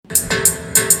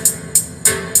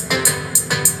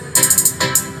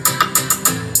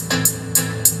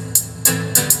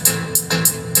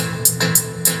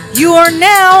You are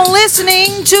now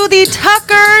listening to the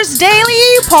Tucker's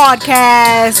Daily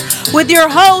Podcast with your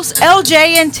hosts, LJ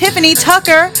and Tiffany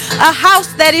Tucker, a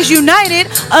house that is united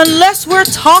unless we're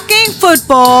talking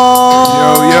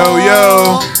football.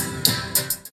 Yo.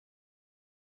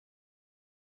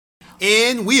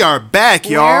 And we are back,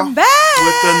 y'all. We're back.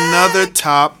 With another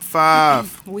top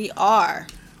 5. We are.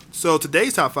 So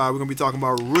today's top 5, we're going to be talking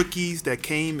about rookies that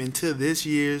came into this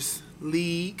year's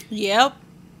league. Yep.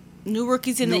 New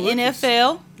rookies in the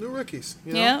NFL. New rookies.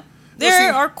 You know? Yeah.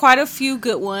 There are quite a few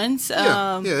good ones.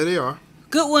 Yeah, they are.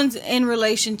 Good ones in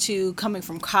relation to coming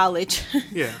from college.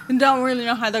 Yeah. And don't really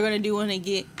know how they're going to do when they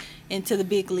get into the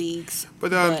big leagues.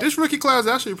 But this rookie class is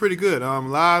actually pretty good. A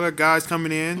lot of guys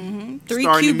coming in. 3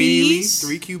 starting QBs. Immediately.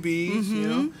 3 QBs. You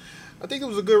know? I think it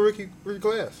was a good rookie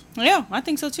class. Yeah, I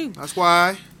think so too. That's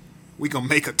why we going to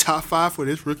make a top 5 for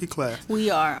this rookie class.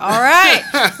 We are. All right.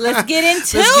 Let's get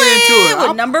into it.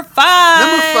 With number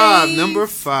 5. Number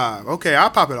 5. Okay,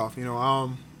 I'll pop it off.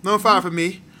 Number 5 for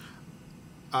me.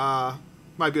 Might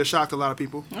be a shock to a lot of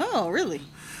people. Oh, really?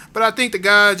 But I think the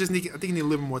guy he need a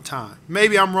little more time.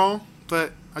 Maybe I'm wrong,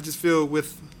 but I just feel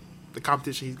with the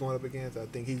competition he's going up against, I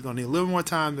think he's going to need a little more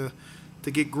time to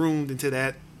get groomed into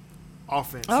that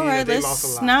offense. All right,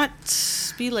 let's not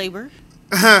belabor.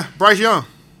 Bryce Young.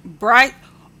 Bryce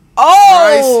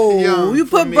Young, you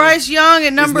put Bryce Young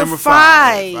at number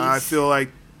 5. I feel like,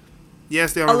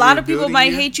 yes, they're a lot of people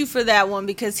might hate you for that one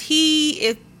because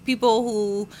if people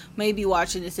who may be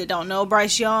watching this that don't know,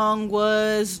 Bryce Young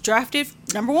was drafted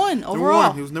number 1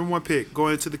 overall. He was number 1 pick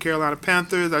going to the Carolina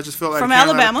Panthers. I just felt like from the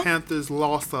Carolina Alabama. Panthers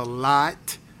lost a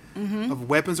lot of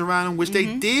weapons around him, which they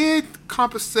did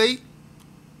compensate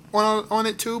on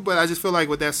it too. But I just feel like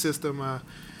with that system.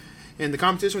 In the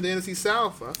competition with the NFC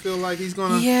South, I feel like he's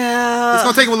gonna. Yeah, it's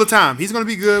gonna take him a little time. He's gonna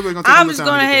be good, but it's gonna take him a little time.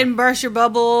 I'm just going ahead and burst your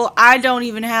bubble. I don't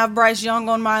even have Bryce Young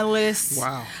on my list.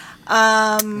 Wow.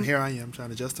 And here I am trying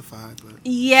to justify it, but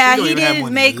yeah, he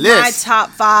didn't make my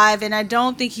top 5, and I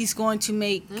don't think he's going to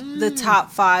make the top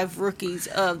 5 rookies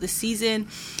of the season.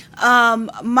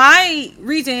 My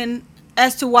reason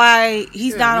as to why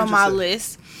he's not on my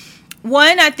list.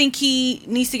 One, I think he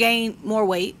needs to gain more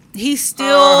weight. He's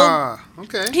still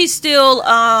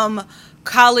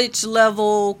college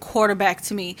level quarterback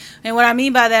to me. And what I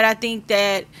mean by that, I think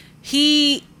that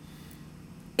he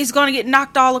is going to get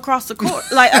knocked all across the court,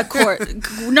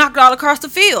 knocked all across the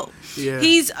field. Yeah.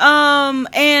 He's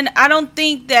and I don't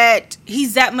think that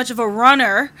he's that much of a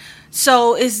runner.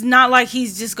 So it's not like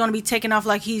he's just going to be taking off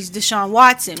like he's Deshaun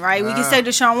Watson, right? We can say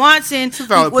Deshaun Watson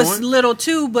was little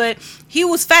too, but he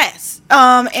was fast.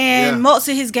 Most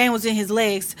of his game was in his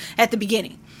legs at the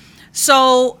beginning.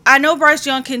 So I know Bryce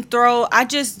Young can throw. I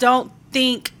just don't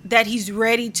think that he's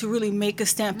ready to really make a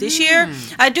stamp this year.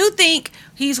 I do think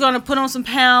he's going to put on some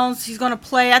pounds. He's going to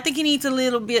play. I think he needs a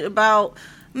little bit about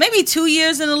maybe 2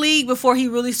 years in the league before he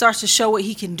really starts to show what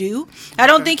he can do. I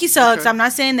don't think he sucks. I'm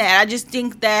not saying that. I just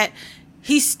think that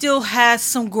he still has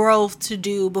some growth to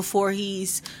do before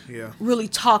he's really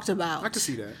talked about. I can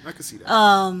see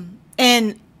that.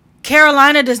 And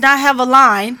Carolina does not have a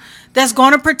line that's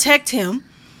going to protect him.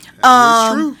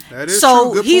 That is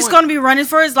true. Good he's point. going to be running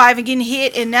for his life and getting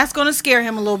hit, and that's going to scare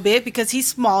him a little bit because he's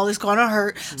small. It's going to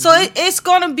hurt. So it's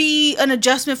going to be an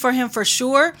adjustment for him for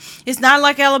sure. It's not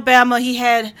like Alabama. He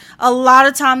had a lot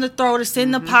of time to throw, to sit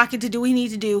in the pocket, to do what he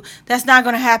needs to do. That's not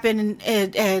going to happen in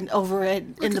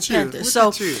the Panthers. So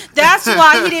that's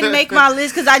why he didn't make my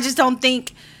list, because I just don't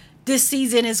think this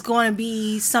season is going to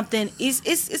be something.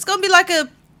 It's going to be like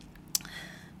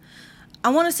I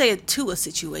want to say a Tua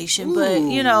situation, but,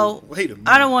 wait a minute.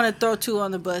 I don't want to throw Tua on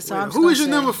the bus. So who is your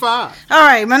number 5? All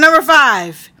right, my number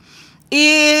 5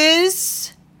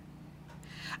 is,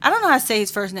 I don't know how to say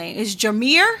his first name. It's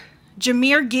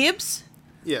Jahmyr Gibbs.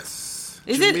 Yes.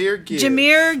 Is Jahmyr it Gibbs?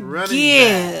 Jahmyr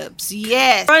Gibbs.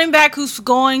 Yes. Running back who's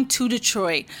going to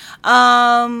Detroit.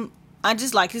 I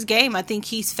just like his game. I think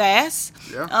he's fast.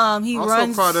 Yeah. He also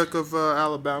runs. Product of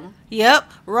Alabama.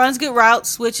 Yep. Runs good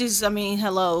routes, which is, he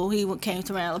came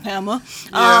to Alabama.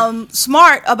 Yeah.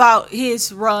 Smart about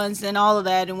his runs and all of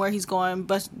that and where he's going,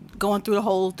 but going through the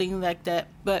whole thing like that.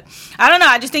 But I don't know.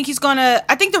 I just think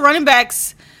I think the running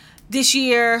backs this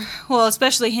year, well,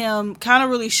 especially him, kind of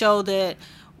really show that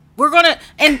we're going to,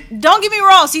 and don't get me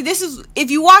wrong. See, this is, if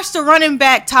you watch the running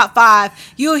back top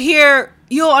 5,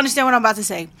 you'll understand what I'm about to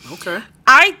say. Okay.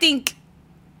 I think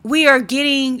we are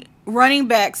getting running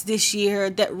backs this year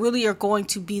that really are going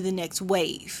to be the next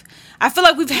wave. I feel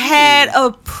like we've had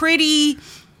a pretty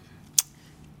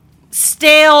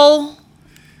stale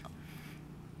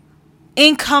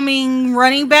incoming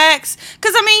running backs.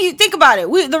 Because, I mean, you think about it.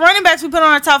 The running backs we put on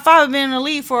our top 5 have been in the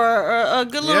league for a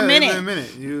good little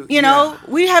minute. You know,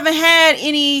 we haven't had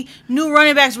any new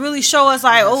running backs really show us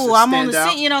like, I'm on the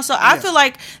scene. You know, so I feel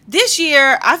like this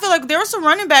year, there were some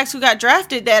running backs who got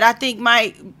drafted that I think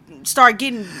might start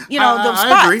getting, those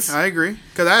spots. I agree.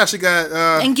 Because I actually got...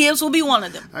 and Gibbs will be one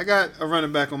of them. I got a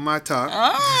running back on my top.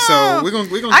 So we're gonna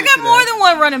I got more than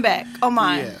one running back on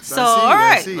mine. Yes, so, all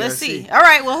right. Let's see. All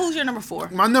right. Well, who's your number 4?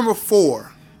 My number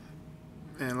 4.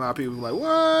 And a lot of people were like,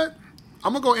 what?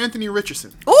 I'm going to go Anthony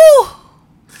Richardson. Ooh!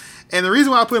 And the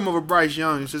reason why I put him over Bryce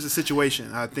Young is just a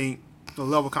situation. I think the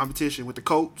level of competition with the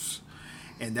Colts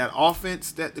and that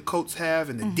offense that the Colts have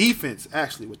and the defense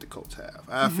actually what the Colts have.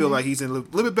 I feel like he's in a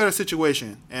little bit better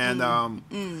situation. And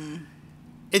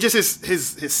it just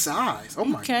his size. Oh,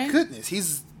 my goodness.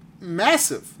 He's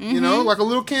massive, like a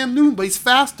little Cam Newton, but he's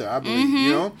faster, I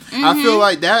believe, I feel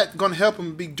like that's going to help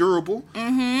him be durable.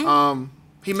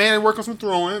 He may work on some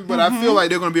throwing, but I feel like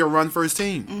they're going to be a run-first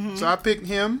team. So I picked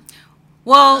him.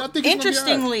 Well,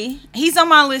 interestingly, he's on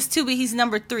my list too, but he's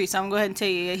number 3. So I'm going to go ahead and tell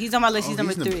you, he's on my list. He's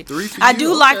number 3. I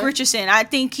do like Richardson. I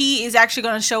think he is actually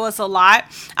going to show us a lot.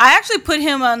 I actually put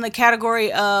him on the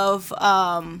category of,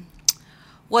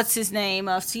 what's his name?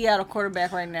 Seattle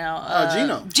quarterback right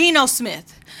now. Geno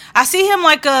Smith. I see him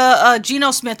like a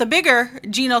Geno Smith, a bigger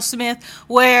Geno Smith,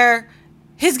 where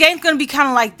his game's going to be kind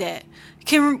of like that.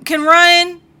 Can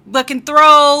run, but can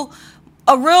throw.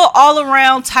 A real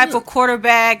all-around type of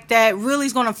quarterback that really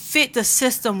is going to fit the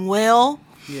system well.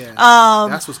 Yeah,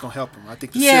 that's what's going to help him. I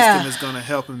think the system is going to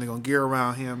help him. They're going to gear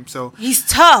around him. So he's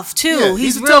tough too. Yeah,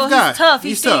 he's a tough guy.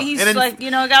 He's tough. He's then, like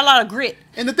got a lot of grit.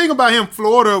 And the thing about him,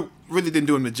 Florida really didn't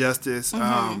do him the justice.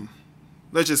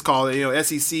 Let's just call it,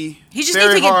 SEC. He just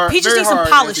needs some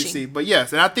polishing. SEC, but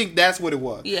yes, and I think that's what it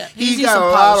was. Yeah, he's got a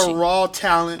lot of raw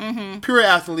talent, pure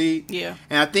athlete. Yeah,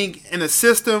 and I think in a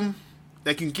system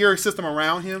that can gear a system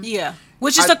around him. Yeah,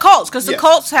 which is the Colts, because the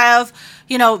Colts have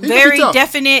very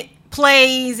definite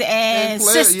plays and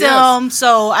systems. Yes.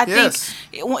 So I think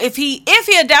if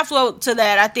he adapts well to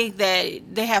that, I think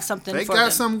that they have something. They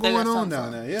got something going on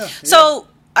down there. Yeah. So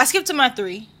I skipped to my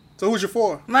 3. So who's your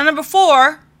 4? My number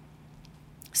 4,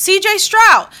 C.J.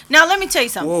 Stroud. Now let me tell you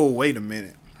something. Whoa, wait a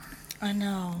minute. I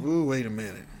know. Ooh, wait a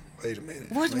minute.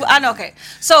 I know. Okay,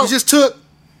 so you just took.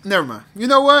 Never mind. You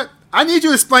know what? I need you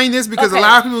to explain this because a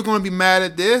lot of people are going to be mad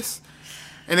at this.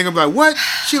 And they're going to be like, what?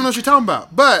 She don't know what you're talking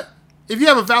about. But if you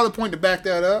have a valid point to back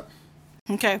that up.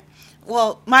 Okay.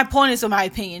 Well, my point is my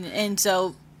opinion. And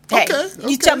so, hey,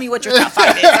 you tell me what your top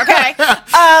 5 is, okay?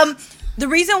 The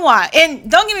reason why,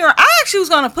 and don't get me wrong, I actually was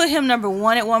going to put him number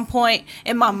 1 at one point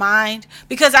in my mind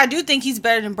because I do think he's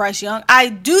better than Bryce Young. I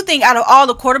do think out of all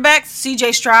the quarterbacks,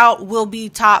 C.J. Stroud will be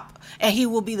top. And he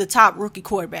will be the top rookie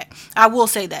quarterback. I will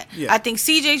say that. Yeah. I think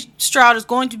C.J. Stroud is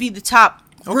going to be the top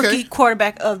rookie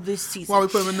quarterback of this season. Why we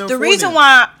put him in number 4? The reason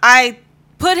why I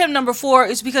put him number 4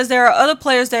 is because there are other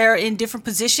players that are in different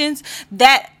positions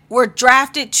that were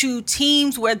drafted to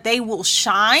teams where they will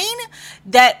shine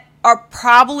that are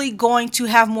probably going to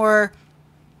have more.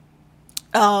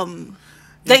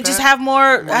 They just have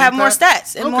more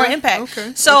stats and more impact.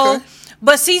 Okay. So. Okay.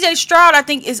 But C.J. Stroud, I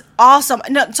think, is awesome.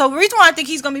 No, so the reason why I think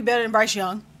he's going to be better than Bryce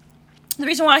Young, the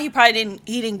reason why he probably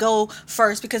didn't go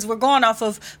first, because we're going off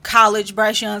of college.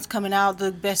 Bryce Young's coming out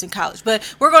the best in college. But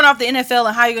we're going off the NFL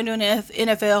and how you're going to do in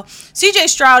the NFL. C.J.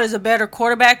 Stroud is a better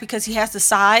quarterback because he has the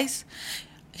size.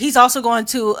 He's also going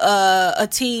to a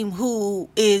team who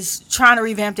is trying to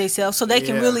revamp themselves so they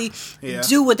can really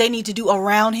do what they need to do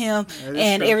around him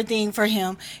and everything for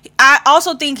him. I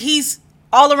also think he's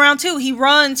all around too. He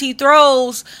runs, he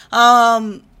throws.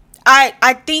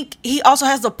 I think he also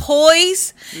has the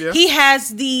poise. Yeah. He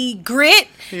has the grit.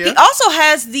 Yeah. He also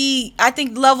has the, I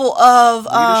think, level of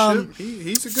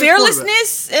he's a good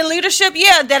fearlessness and leadership.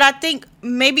 Yeah, that I think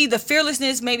maybe the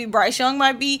fearlessness, maybe Bryce Young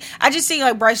might be. I just think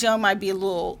like Bryce Young might be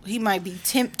he might be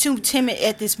too timid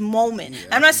at this moment. Yeah.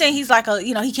 I'm not saying he's like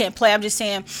he can't play. I'm just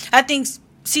saying I think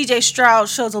C.J. Stroud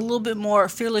shows a little bit more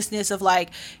fearlessness of like,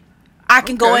 I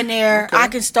can go in there, I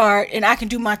can start, and I can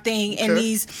do my thing. And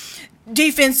these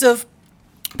defensive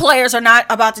players are not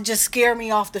about to just scare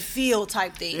me off the field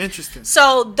type thing. Interesting.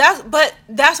 So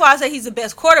that's why I say he's the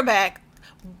best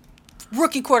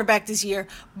rookie quarterback this year.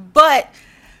 But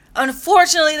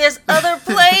unfortunately, there's other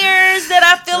players that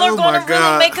I feel are going to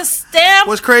really make a stamp.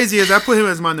 What's crazy is I put him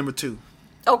as my number 2.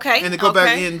 Okay. And to go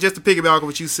back in, just to piggyback on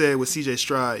what you said with C.J.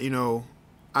 Stroud,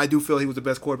 I do feel he was the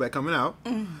best quarterback coming out.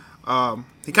 Mm-hmm.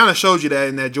 He kind of showed you that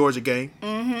in that Georgia game,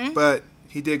 but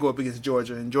he did go up against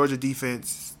Georgia, and Georgia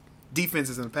defenses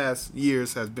in the past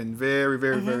years has been very,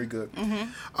 very, very good.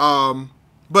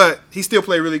 But he still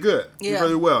played really good. Yeah.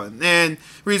 Really well. And the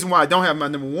reason why I don't have my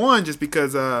number one just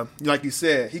because, like you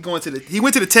said, he went to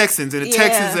the Texans, and the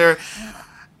Texans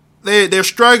they're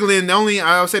struggling.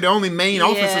 I would say the only main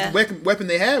offensive weapon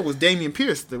they had was Dameon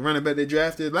Pierce, the running back they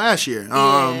drafted last year.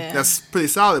 That's pretty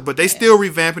solid. But they still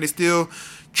revamping. They still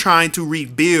trying to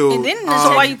rebuild. And then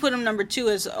so why you put him number 2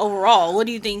 as overall? What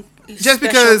do you think is just special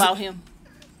because about him?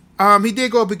 He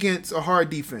did go up against a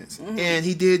hard defense, and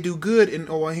he did do good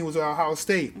when he was at Ohio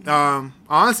State. I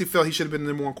honestly felt he should have been the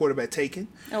number 1 quarterback taken.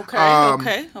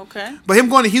 Okay. But him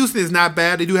going to Houston is not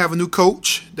bad. They do have a new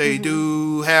coach. They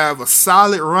do have a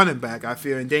solid running back, I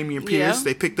feel, in Dameon Pierce. Yeah.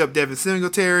 They picked up Devin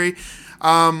Singletary.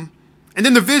 And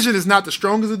then the division is not the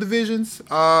strongest of divisions.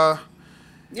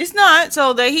 It's not,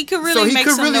 so that he could really make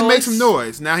some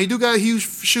noise. Now, he do got huge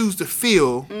shoes to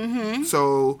fill.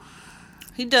 So...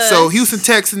 He does. So Houston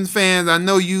Texans fans, I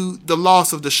know the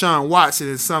loss of Deshaun Watson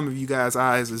in some of you guys'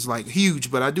 eyes is like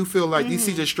huge, but I do feel like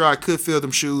C.J. Stroud could fill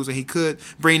them shoes, and he could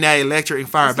bring that electric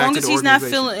fire back to the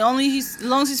organization. As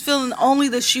long as he's feeling only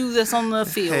the shoe that's on the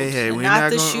field, we're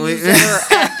not the shoes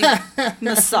that are at the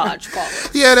massage parlor.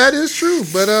 Yeah, that is true,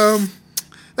 but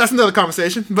that's another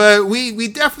conversation. But we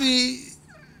definitely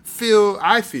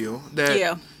I feel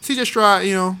that C.J.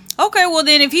 Stroud, Okay, well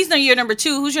then, if he's not your number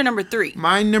 2, who's your number 3?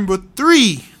 My number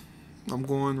 3, I'm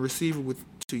going receiver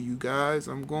to you guys.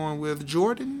 I'm going with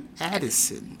Jordan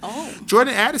Addison. Oh,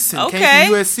 Jordan Addison came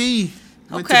from USC,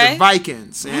 went to the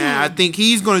Vikings, and I think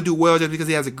he's going to do well just because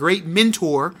he has a great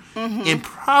mentor and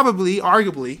probably,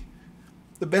 arguably,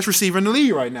 the best receiver in the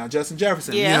league right now, Justin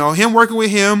Jefferson. Yeah. Him working with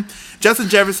him, Justin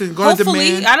Jefferson going to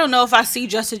demand. I don't know if I see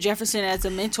Justin Jefferson as a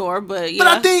mentor, but yeah. But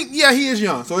I think, he is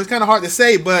young, so it's kind of hard to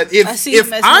say. But if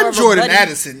I'm Jordan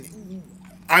Addison,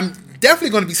 I'm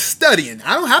definitely going to be studying. You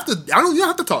don't have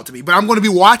to talk to me, but I'm going to be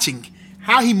watching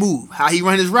how he move, how he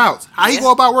run his routes, how he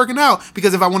go about working out.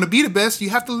 Because if I want to be the best,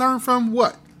 you have to learn from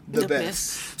what? The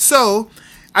best. So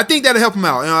I think that'll help him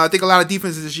out. I think a lot of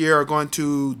defenses this year are going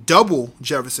to double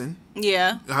Jefferson.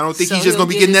 Yeah. I don't think he's just going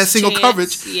to be getting that single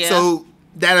coverage. Yeah. So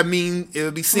that'll mean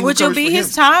it'll be single coverage. Which will be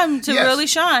his time to really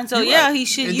shine. So he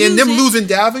should use it. And then them losing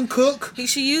Dalvin Cook. He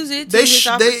should use it.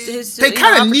 They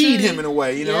kind of need him in a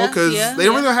way, because they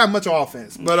don't really have much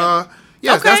offense. But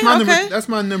that's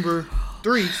my number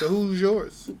 3. So who's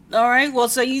yours? All right. Well,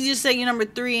 so you just say your number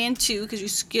 3 and 2 because you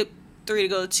skipped 3 to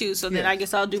go to 2. So then I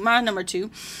guess I'll do my number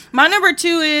 2. My number 2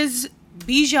 is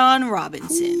Bijan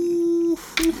Robinson.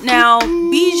 Now,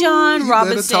 Bijan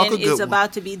Robinson is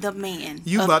about to be the man of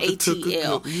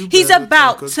ATL. He's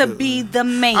about to be the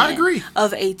man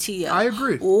of ATL. I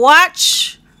agree.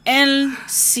 Watch and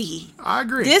see. I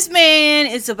agree. This man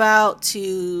is about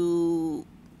to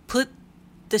put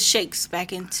the Shakes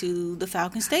back into the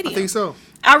Falcon Stadium. I think so.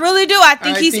 I really do. I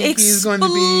think he's explosive.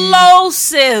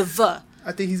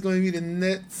 I think he's going to be the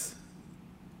Nets'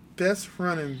 best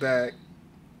running back.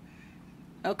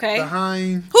 Okay.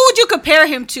 Behind. Who would you compare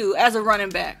him to as a running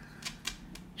back?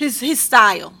 His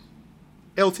style.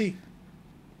 LT.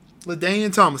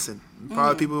 LaDainian Tomlinson.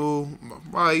 Probably people,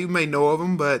 you may know of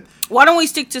him, but. Why don't we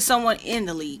stick to someone in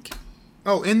the league?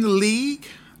 Oh, in the league?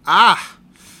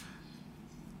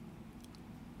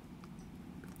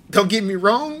 Don't get me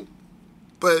wrong,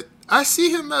 but I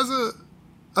see him as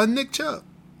a Nick Chubb.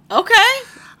 Okay.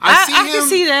 I can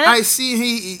see that. I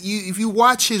see if you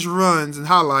watch his runs and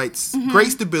highlights,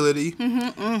 great stability,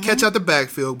 catch out the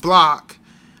backfield, block,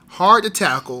 hard to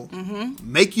tackle,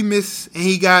 make you miss, and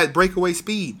he got breakaway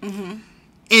speed. And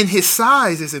his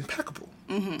size is impeccable.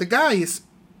 The guy is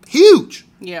huge.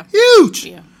 Yeah. Huge.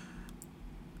 Yeah.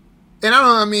 And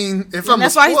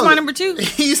that's why he's my number 2.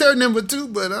 He's her number 2,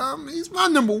 but he's my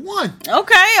number 1.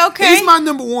 Okay. He's my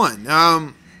number 1.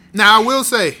 Now I will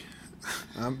say,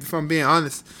 if I'm being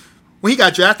honest, when he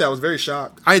got drafted, I was very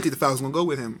shocked. I didn't think the Falcons were going to go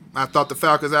with him. I thought the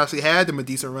Falcons actually had them a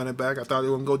decent running back. I thought they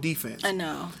were going to go defense. I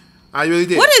know. I really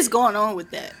did. What is going on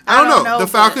with that? I don't know. The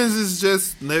Falcons is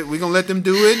just, we're going to let them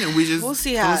do it, and we'll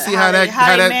see how they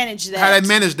manage that. How they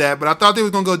manage that. But I thought they were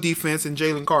going to go defense and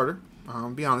Jalen Carter, I'll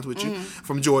be honest with you,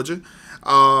 from Georgia.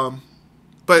 But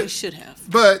they should have.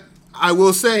 But I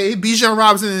will say Bijan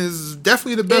Robinson is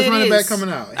definitely the best running back coming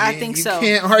out. I think so. You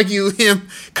can't argue him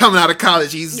coming out of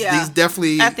college. He's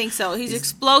definitely. I think so. He's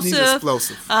explosive. He's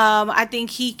explosive. I think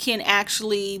he can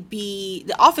actually be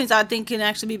the offense. I think can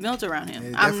actually be built around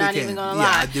him. I'm not even gonna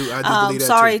lie. I do believe that.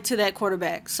 Sorry to that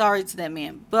quarterback. Sorry to that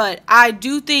man. But I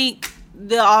do think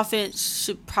the offense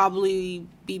should probably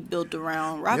be built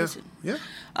around Robinson. Yeah.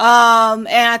 And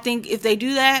I think if they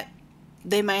do that,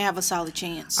 they may have a solid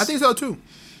chance. I think so too.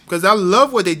 Because I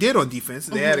love what they did on defense.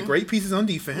 They had great pieces on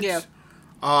defense. Yeah.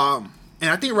 And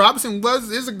I think Robinson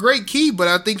is a great key, but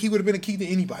I think he would have been a key to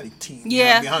anybody's team.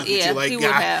 Yeah, he would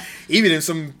have. Even in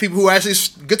some people who are actually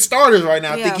good starters right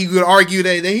now, I think he could argue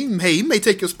that he may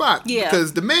take your spot. Yeah.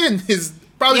 Because the man is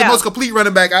probably the most complete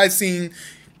running back I've seen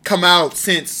come out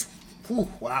since.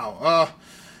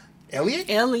 Elliott.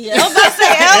 I was about to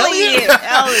say Elliott.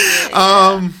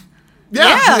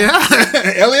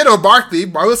 Yeah. Elliott or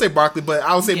Barkley. I would say Barkley, but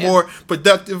I would say more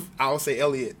productive. I would say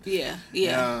Elliott.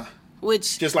 Yeah.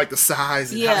 Which just like the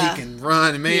size and how he can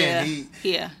run, man.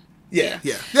 Yeah.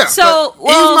 So he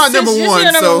was my number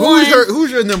one. So who's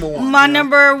your number one? My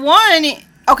number one.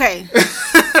 Okay.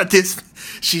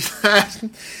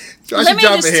 Let me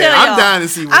just tell y'all. I'm dying to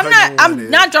see what I'm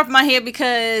not dropping my head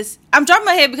because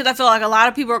I feel like a lot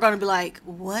of people are going to be like,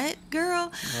 "What, girl?"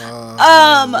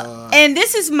 And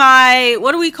this is my,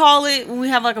 what do we call it when we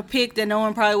have like a pick that no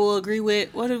one probably will agree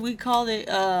with? What do we call it?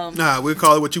 We'll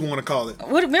call it what you want to call it.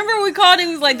 Remember we called it?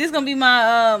 It was like, this is going to be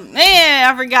my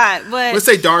I forgot. But we'll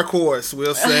say dark horse.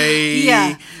 We'll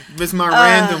say this is my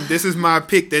random. This is my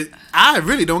pick that I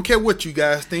really don't care what you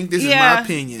guys think. This is my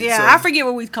opinion. Yeah, so. I forget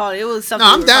what we called it. It was something.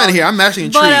 No, I'm down here. I'm actually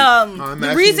intrigued. But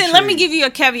the reason, let me give you a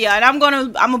caveat. I'm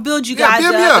gonna build you guys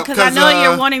up because I know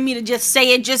you're wanting me to just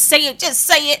say it.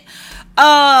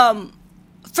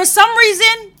 For some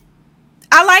reason,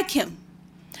 I like him.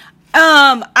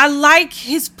 I like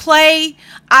his play.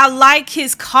 I like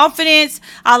his confidence.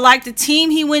 I like the team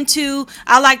he went to.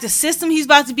 I like the system he's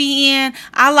about to be in.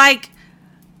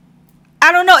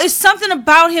 I don't know. It's something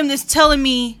about him that's telling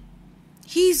me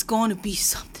he's going to be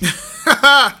something.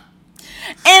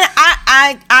 And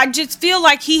I just feel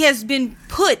like he has been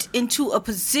put into a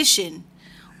position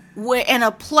in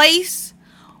a place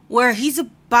where he's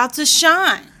about to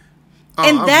shine.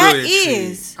 And I'm that really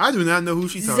is I do not know who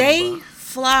she's talking Zay about.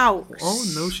 Flowers. Oh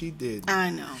no, she did. I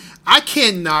know. I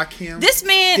can't knock him. This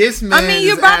man. I mean,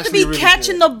 you're about to be really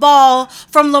catching the ball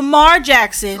from Lamar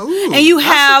Jackson, and you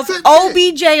have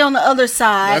OBJ on the other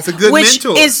side. That's a good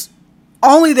mentor. Which is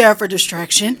only there for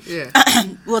distraction. Yeah.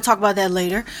 We'll talk about that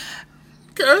later.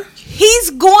 Okay. He's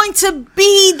going to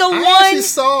be the one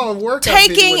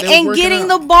taking and getting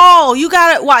the ball. You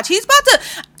got to watch. He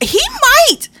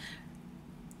might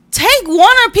take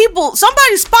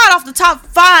somebody's spot off the top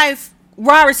 5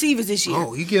 wide receivers this year.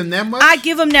 Oh, you give him that much? I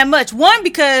give him that much. One,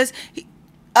 because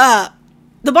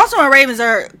the Baltimore Ravens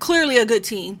are clearly a good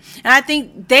team, and I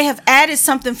think they have added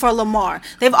something for Lamar.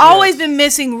 They've always been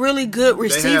missing really good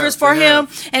receivers for him,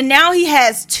 and now he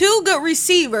has 2 good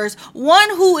receivers, one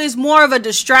who is more of a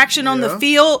distraction on the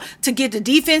field to get the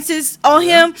defenses on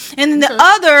him, and then the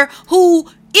other who,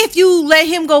 if you let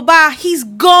him go by, he's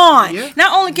gone. Yeah.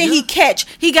 Not only can he catch,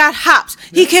 he got hops.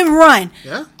 Yeah. He can run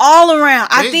all around.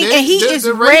 And he is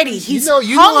ready. He's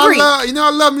hungry. I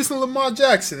love me some Lamar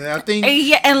Jackson. And I think,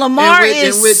 and Lamar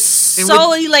is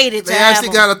so elated. They actually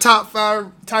got a top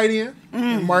 5 tight end.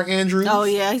 And Mark Andrews. Oh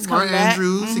yeah, he's coming back. Mark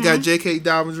Andrews. Mm-hmm. He got J.K.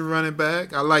 Dobbins running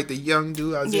back. I like the young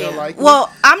dude. Isaiah Likely. Well,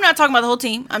 I'm not talking about the whole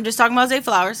team. I'm just talking about Zay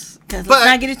Flowers. Let's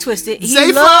not get it twisted.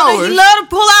 Zay Flowers. He love to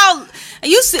pull out.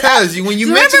 Because when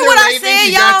you mention the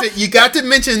Ravens, you got to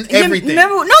mention everything.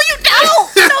 No, you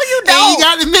don't. And you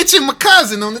got to mention my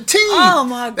cousin on the team. Oh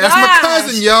my God, that's my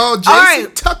cousin, y'all.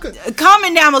 Jason Tucker.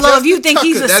 Comment down below if you think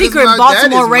he's a secret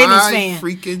Baltimore Ravens fan.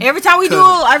 Every time we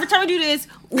do this,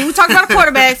 when we talk about the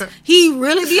quarterbacks, he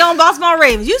really be on Baltimore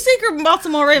Ravens. You secret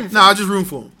Baltimore Ravens. No, I just room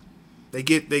for him. They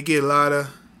get a lot of.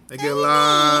 He's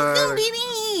gonna be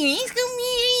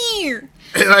here.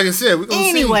 Like I said, we're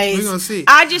gonna see.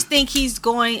 I just think he's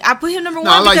going. I put him number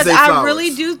 1 because I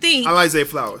really do think I like Zay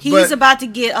Flowers. He's about to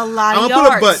get a lot of yards. I'm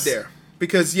gonna put a but there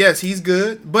because yes, he's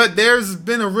good. But there's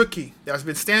been a rookie that's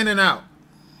been standing out.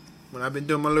 When I've been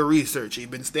doing my little research, he's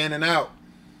been standing out.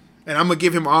 And I'm going to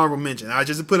give him an honorable mention. I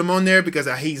just put him on there because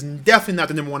he's definitely not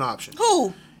the number 1 option.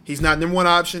 Who? He's not number 1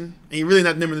 option. And he's really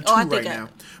not number 2 right now.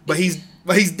 But he's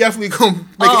definitely going to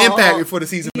make an impact before the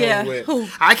season over with. Who?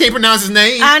 I can't pronounce his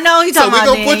name. I know he's talking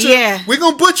about him. We're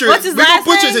going to butcher it. What's his last name? We're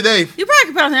going to butcher today. You probably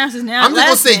can pronounce his name. I'm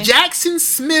just going to say Jackson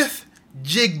Smith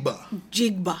Jigba.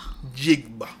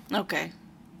 Okay.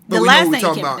 But the last name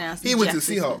you can't. He went to the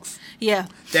Seahawks. Yeah.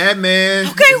 That man.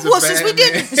 Okay, well, since we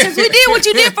did what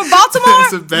you did for Baltimore,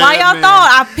 why y'all thought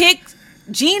I picked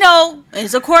Geno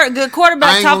as a good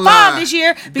quarterback, top 5 this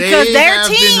year, because their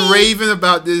team been raving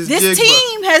about this. This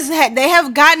team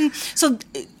have gotten. So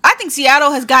I think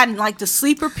Seattle has gotten like the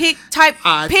sleeper pick type picks.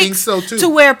 I think so too. To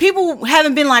where people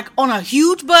haven't been like on a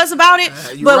huge buzz about it,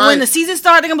 but when the season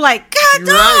started, they're gonna be like,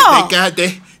 God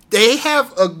damn. They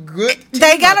have a good team.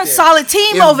 They got a solid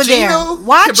team over there.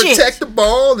 Watch can protect the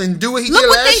ball and do what he did last year.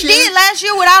 Look what they did last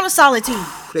year without a solid team.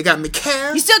 They got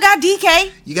McCaff. You still got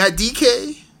DK. You got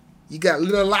DK. You got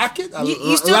Little Lockett.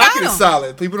 You still Lockett got is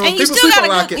solid. People sleep on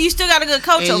Lockett. You still got a good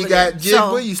coach over there. And you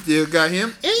got Jigba. You still got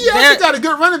him. And you also got a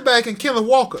good running back in Kenneth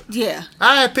Walker. Yeah.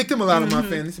 I had picked him a lot of my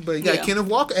fantasy, but you got Kenneth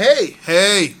Walker.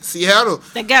 Hey, Seattle.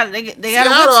 They got a good stick.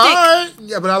 All right.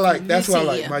 Yeah, but that's what I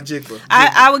like. My Jigba.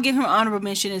 I would give him an honorable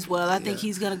mention as well. I think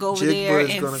he's going to go over there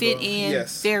and fit in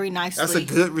very nicely. That's a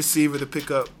good receiver to pick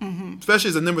up, especially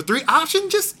as a number 3 option.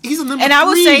 He's a number 3. And I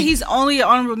would say he's only an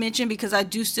honorable mention because I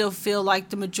do still feel like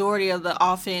the majority of the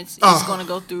offense is going to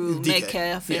go through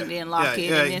Metcalf and then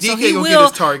Lockett. And then, so he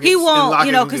won't,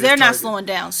 because they're not slowing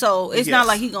down. So it's not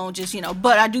like he's going to just,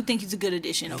 but I do think he's a good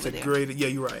addition over there. Yeah,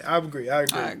 you're right. I agree. I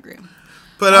agree.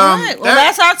 But right. Well,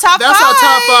 that's our top 5. That's our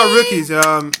top 5 rookies.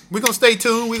 We're going to stay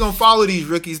tuned. We're going to follow these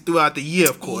rookies throughout the year,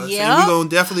 of course. Yep. And we're going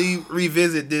to definitely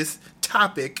revisit this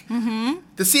topic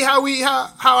to see how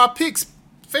our picks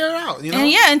fare out,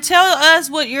 and tell us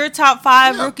what your top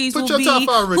 5 rookies will be.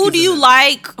 Who do you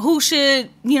like? Who should,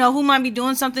 who might be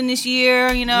doing something this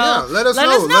year? Let us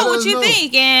know what you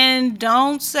think, and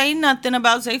don't say nothing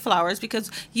about Zay Flowers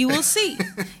because you will see.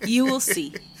 You will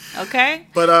see. Okay.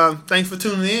 But thanks for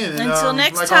tuning in. And, until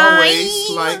next like time. Always,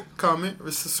 like, comment,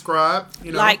 subscribe.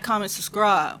 Like, comment,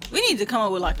 subscribe. We need to come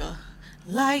up with like a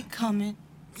like, comment.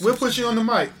 We'll put you on the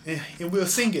mic and we'll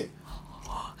sing it.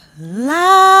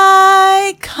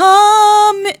 Like,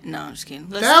 comment. No, I'm just kidding.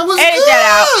 That was edit good.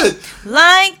 That out.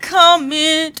 Like,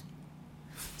 comment,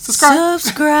 subscribe.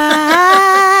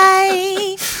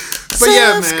 But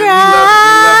yeah,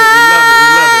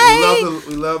 man,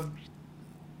 we love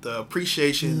the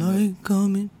appreciation. Like,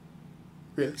 comment,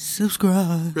 really?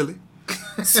 Subscribe. Really?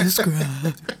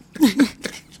 Subscribe.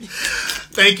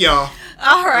 Thank y'all.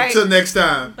 All right. Until next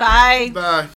time. Bye.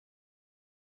 Bye.